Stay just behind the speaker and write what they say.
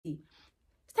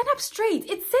Stand up straight.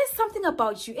 It says something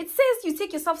about you. It says you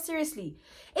take yourself seriously.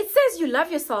 It says you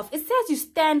love yourself. It says you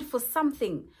stand for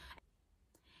something.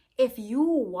 If you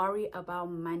worry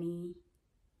about money,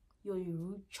 your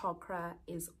root chakra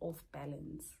is off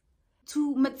balance.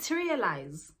 To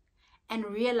materialize and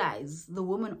realize the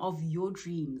woman of your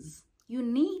dreams, you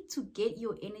need to get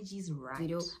your energies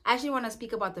right. I actually want to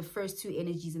speak about the first two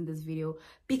energies in this video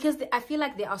because I feel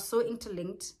like they are so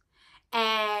interlinked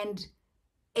and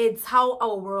it's how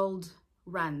our world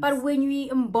runs. But when we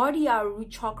embody our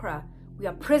root chakra, we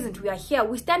are present, we are here,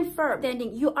 we stand firm.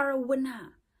 Standing, you are a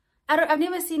winner. I've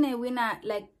never seen a winner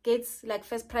like gets like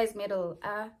first prize medal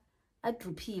at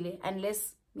Drupile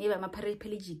unless maybe I'm a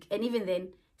paraplegic, and even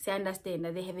then I understand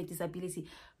that they have a disability.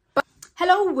 But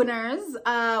hello winners,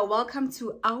 welcome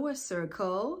to our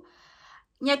circle.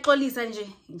 Just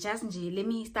let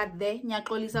me start there.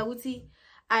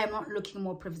 I am not looking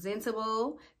more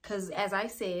presentable because, as I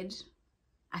said,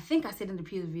 I think I said in the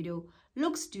previous video,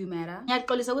 looks do matter. I'm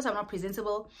not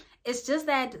presentable. It's just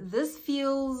that this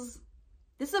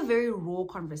is a very raw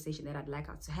conversation that I'd like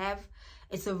us to have.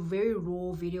 It's a very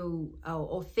raw video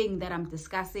or thing that I'm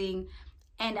discussing,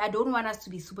 and I don't want us to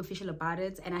be superficial about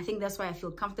it. And I think that's why I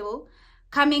feel comfortable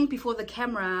coming before the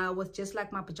camera with just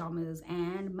like my pajamas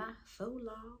and my faux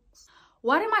locks.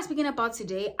 What am I speaking about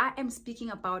today? I am speaking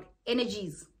about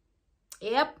energies.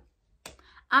 Yep,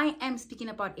 I am speaking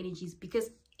about energies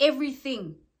because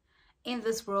everything in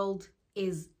this world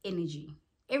is energy.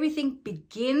 Everything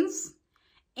begins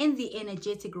in the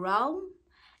energetic realm,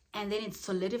 and then it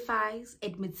solidifies,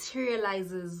 it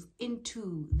materializes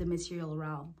into the material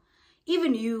realm.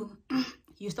 Even you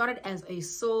started as a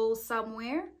soul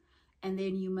somewhere, and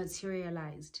then you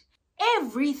materialized.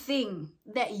 Everything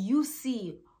that you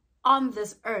see on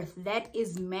this earth that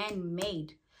is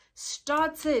man-made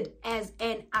started as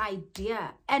an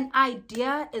idea. An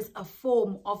idea is a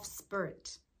form of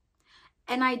spirit.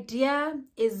 An idea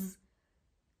it's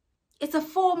a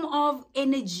form of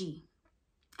energy,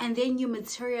 and then you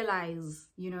materialize,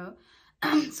 you know.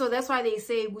 So that's why they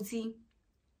say, Guti,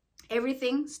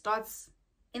 everything starts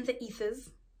in the ethers,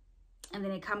 and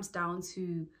then it comes down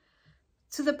to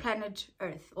the planet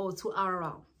Earth, or to our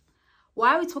realm.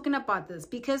 Why are we talking about this?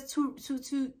 Because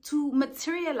to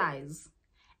materialize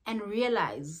and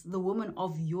realize the woman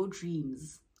of your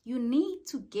dreams, you need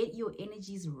to get your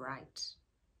energies right.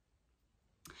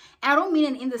 I don't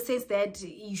mean in the sense that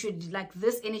you should, like,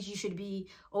 this energy should be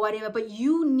or whatever, but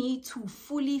you need to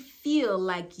fully feel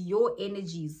like your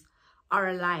energies are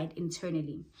aligned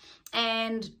internally.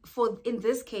 And in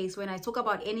this case, when I talk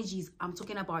about energies, I'm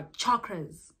talking about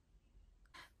chakras.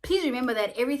 Please remember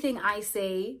that everything I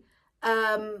say,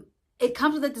 it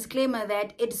comes with a disclaimer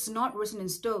that it's not written in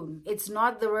stone. It's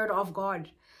not the word of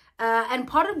God. And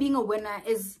part of being a winner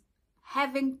is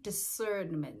having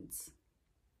discernment.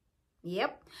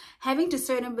 Yep, having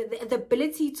discernment, the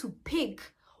ability to pick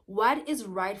what is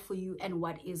right for you and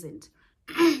what isn't.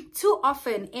 Too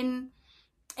often in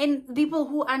people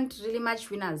who aren't really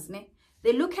much winners,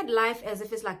 they look at life as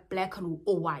if it's like black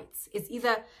or white. It's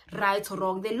either right or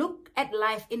wrong. They look at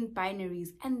life in binaries,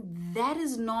 and that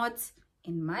is not,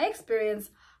 in my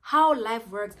experience, how life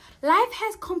works. Life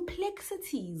has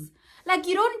complexities. Like,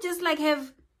 you don't just like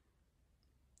have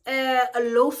a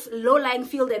low-lying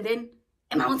field and then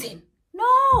a mountain.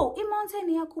 No, a mountain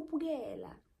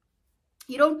yakupugela.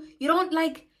 You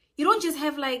don't just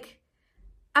have like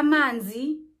a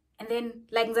manzi and then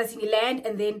like land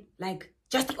and then like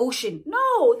just the ocean.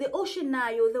 No, the ocean now,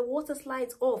 the water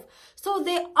slides off. So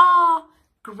there are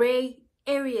gray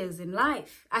areas in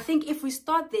life. I think if we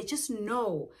start there, just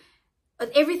know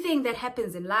that everything that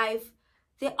happens in life,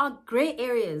 there are gray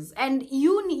areas, and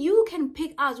you can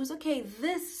pick out, okay,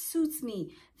 this suits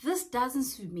me, this doesn't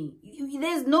suit me.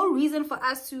 There's no reason for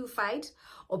us to fight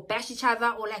or bash each other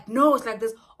or like, no, it's like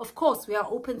this. Of course, we are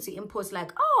open to inputs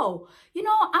like, oh, you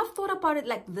know, I've thought about it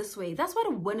like this way. That's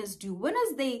what winners do.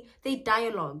 Winners, they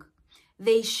dialogue,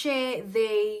 they share,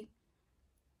 they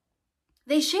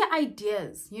share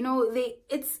ideas. You know,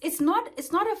 it's not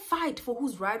a fight for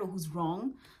who's right or who's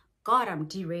wrong. God, I'm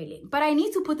derailing. But I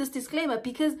need to put this disclaimer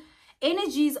because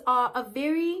energies are a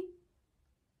very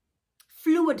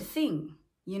fluid thing,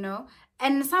 you know.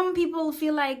 And some people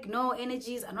feel like, no,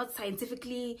 energies are not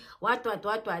scientifically what.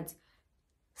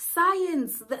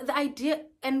 Science, the idea,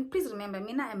 and please remember,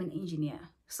 I'm an engineer.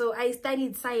 So I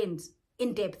studied science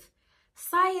in depth.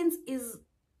 Science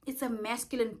it's a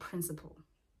masculine principle.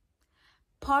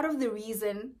 Part of the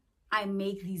reason I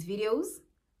make these videos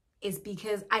is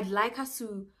because I'd like us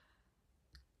to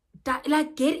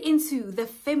like get into the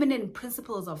feminine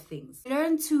principles of things.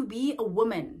 Learn to be a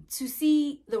woman, to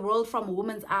see the world from a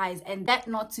woman's eyes, and that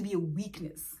not to be a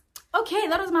weakness. Okay,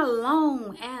 that was my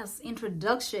long ass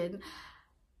introduction.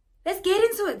 Let's get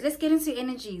into it. Let's get into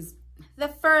energies. The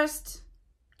first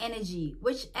energy,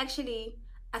 which actually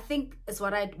I think is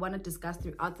what I want to discuss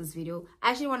throughout this video.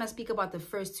 I actually want to speak about the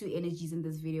first two energies in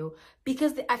this video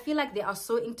because I feel like they are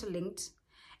so interlinked,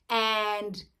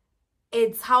 and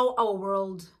it's how our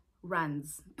world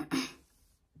runs.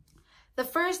 The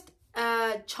first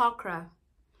chakra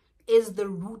is the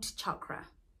root chakra.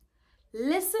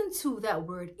 Listen to that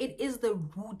word. It is the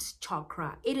root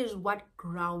chakra. It is what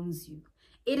grounds you.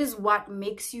 It is what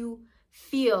makes you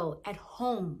feel at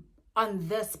home on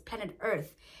this planet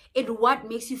Earth. It what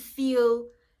makes you feel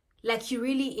like you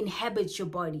really inhabit your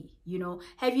body, you know.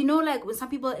 Have you know, like when some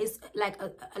people is like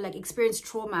experience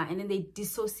trauma and then they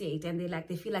dissociate and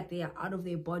they feel like they are out of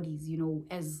their bodies, you know,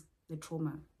 as the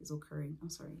trauma is occurring. I'm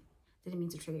sorry, didn't mean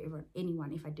to trigger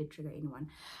anyone if I did trigger anyone.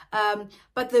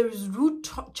 But the root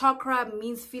chakra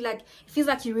means it feels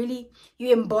like you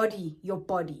embody your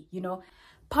body, you know.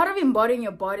 Part of embodying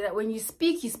your body, that when you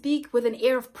speak with an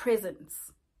air of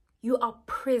presence. You are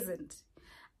present.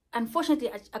 Unfortunately,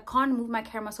 I can't move my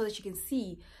camera so that you can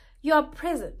see. You are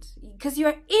present because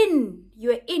you're in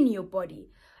your body,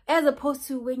 as opposed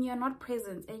to when you're not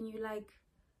present and you like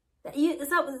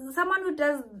someone who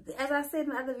does, as I said in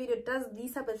the other video, does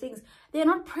these type of things. They're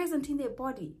not present in their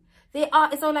body.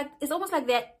 It's almost like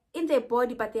they're in their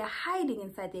body, but they're hiding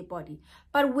inside their body.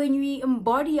 But when we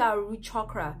embody our root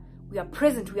chakra, we are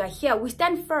present. We are here. We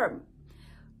stand firm.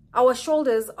 Our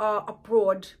shoulders are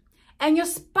broad. And your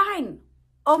spine,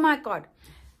 oh my God,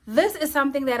 this is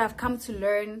something that I've come to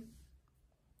learn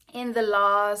in the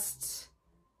last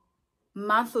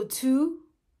month or two.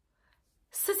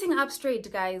 Sitting up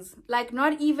straight, guys, like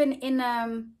not even in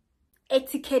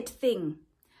etiquette thing,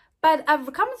 but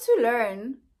I've come to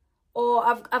learn, or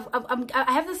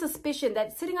I have the suspicion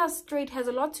that sitting up straight has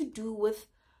a lot to do with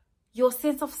your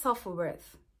sense of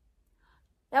self-worth.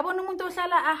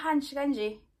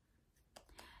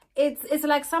 It's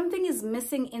like something is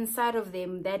missing inside of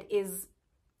them that is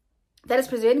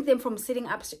preventing them from sitting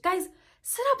up straight. Guys,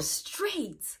 sit up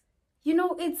straight. You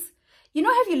know,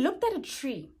 have you looked at a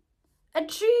tree? A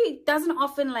tree doesn't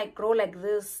often like grow like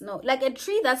this. No, like a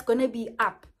tree that's gonna be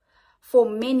up for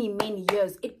many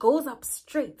years, it goes up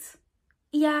straight.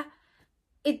 Yeah,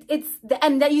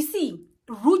 and that you see,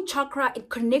 root chakra, it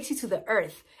connects you to the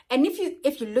earth. And if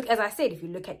you look, as I said, if you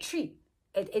look at tree,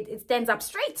 it stands up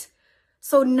straight.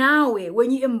 So now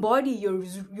when you embody your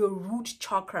root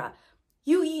chakra,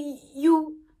 you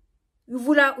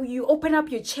open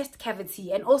up your chest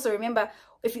cavity. And also remember,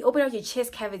 if you open up your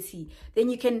chest cavity, then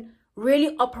you can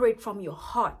really operate from your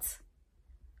heart.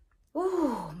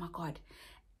 Oh my God.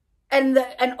 And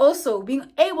also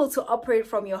being able to operate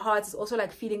from your heart is also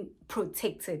like feeling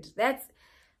protected. That's,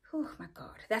 oh my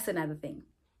God, that's another thing.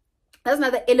 That's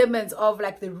another element of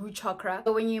like the root chakra.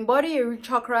 So when you embody your root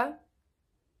chakra,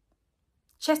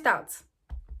 chest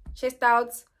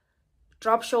out,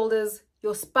 drop shoulders,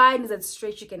 your spine is as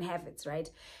straight you can have it, right?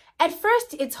 At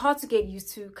first, it's hard to get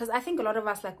used to because I think a lot of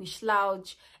us, like, we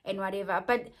slouch and whatever.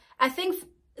 But I think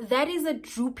that is a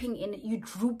drooping you're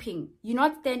drooping. You're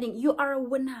not standing. You are a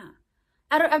winner.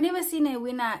 I've never seen a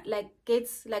winner like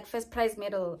gets like first prize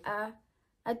medal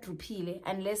at droopile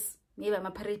unless maybe I'm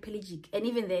a paraplegic. And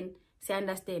even then, I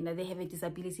understand that they have a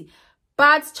disability.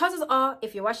 But chances are,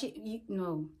 if you're watching,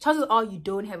 chances are you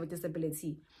don't have a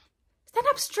disability. Stand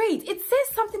up straight. It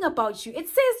says something about you. It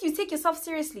says you take yourself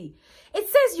seriously. It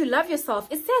says you love yourself.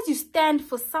 It says you stand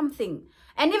for something.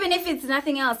 And even if it's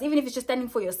nothing else, even if it's just standing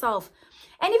for yourself.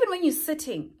 And even when you're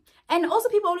sitting. And also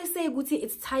people always say, Guti,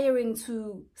 it's tiring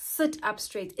to sit up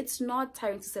straight. It's not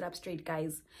tiring to sit up straight,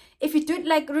 guys. If you do it,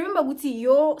 like, remember, Guti,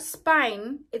 your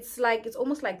spine, it's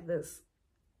almost like this.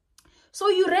 So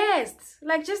you rest,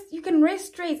 like, just, you can rest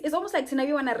straight. It's almost like tonight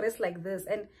you want to rest like this.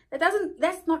 And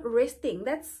that's not resting.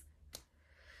 That's,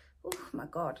 oh my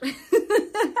God. When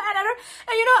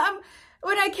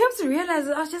I came to realize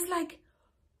it, I was just like,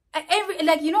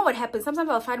 you know what happens? Sometimes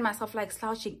I'll find myself like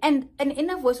slouching, and an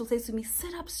inner voice will say to me,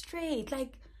 sit up straight.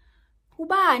 Like,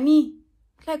 Ubani,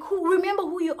 like, remember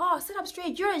who you are. Sit up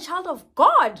straight. You're a child of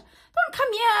God. Don't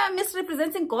come here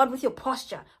misrepresenting God with your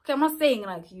posture. Okay, I'm not saying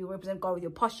like you represent God with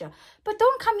your posture, but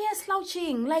don't come here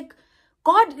slouching. Like,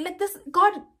 God, like this,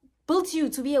 God built you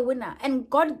to be a winner, and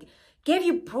God gave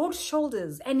you broad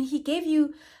shoulders, and He gave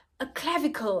you a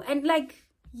clavicle, and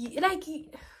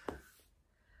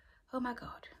oh my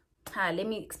God. Let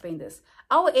me explain this.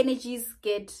 Our energies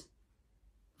get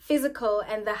physical,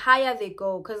 and the higher they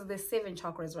go, because there's 7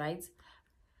 chakras, right?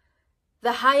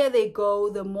 The higher they go,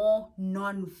 the more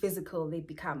non-physical they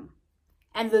become.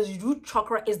 And the root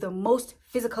chakra is the most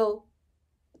physical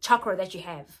chakra that you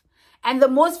have. And the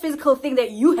most physical thing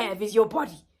that you have is your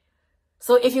body.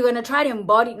 So if you're going to try to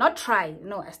embody, not try,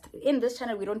 no, in this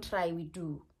channel, we don't try, we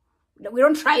do. We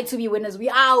don't try to be winners, we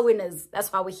are winners.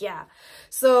 That's why we're here.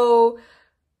 So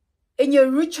in your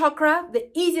root chakra, the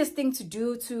easiest thing to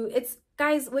do it's,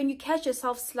 guys, when you catch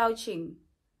yourself slouching,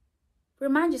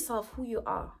 remind yourself who you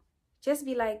are. Just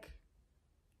be like,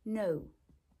 no,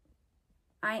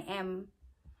 I am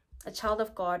a child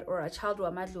of God, or a child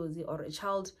of Amadlozi, or a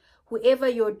child, whoever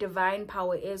your divine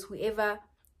power is, whoever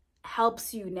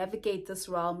helps you navigate this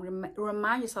realm.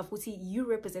 Remind yourself, see, you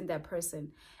represent that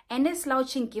person. And this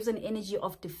slouching gives an energy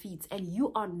of defeat, and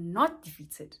you are not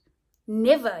defeated.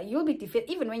 Never. You'll be defeated.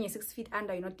 Even when you're 6 feet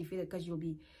under, you're not defeated, because you'll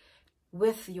be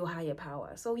with your higher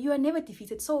power. So you are never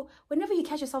defeated. So whenever you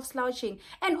catch yourself slouching,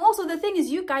 and also the thing is,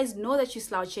 you guys know that you're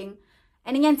slouching.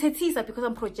 And again, Tetisa, because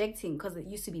I'm projecting, because it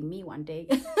used to be me one day,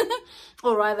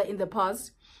 or rather in the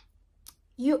past.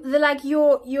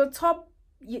 The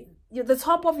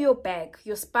top of your back,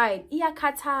 your spine,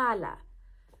 iyakhathala.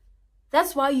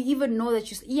 That's why you even know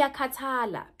that you're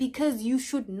iyakhathala, because you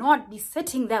should not be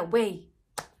sitting that way.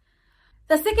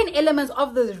 The second element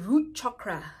of the root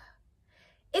chakra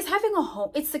is having a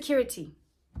home. It's security.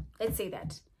 Let's say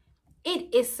that.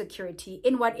 It is security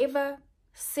in whatever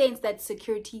sense that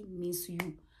security means to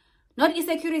you. Not a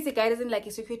security guard isn't like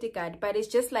a security guard, but it's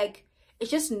just like,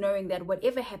 it's just knowing that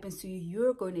whatever happens to you,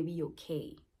 you're going to be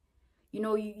okay. You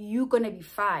know, you're going to be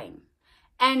fine.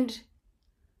 And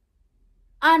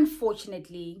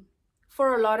unfortunately,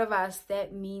 for a lot of us,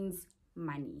 that means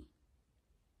money.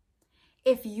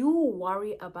 If you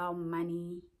worry about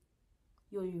money,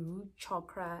 your root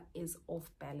chakra is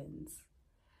off balance.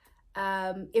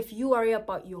 If you worry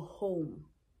about your home,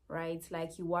 right?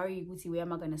 Like you worry, where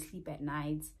am I going to sleep at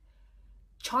night?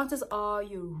 Chances are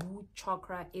your root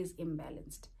chakra is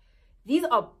imbalanced. These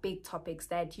are big topics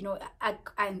that, you know, I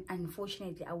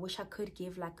unfortunately, I wish I could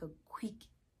give like a quick,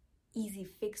 easy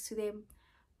fix to them.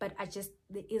 But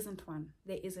there isn't one.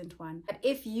 There isn't one. But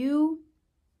if you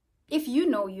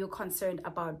know you're concerned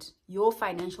about your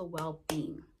financial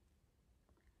well-being,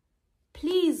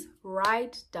 please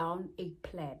write down a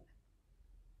plan,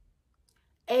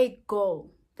 a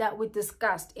goal that we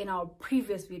discussed in our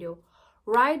previous video.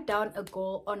 Write down a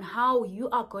goal on how you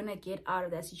are going to get out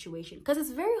of that situation, because it's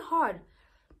very hard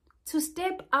to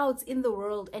step out in the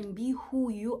world and be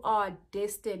who you are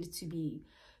destined to be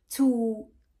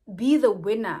the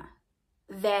winner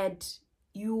that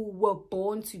you were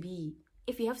born to be,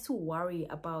 if you have to worry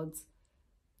about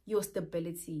your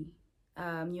stability,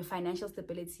 your financial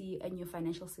stability and your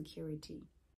financial security.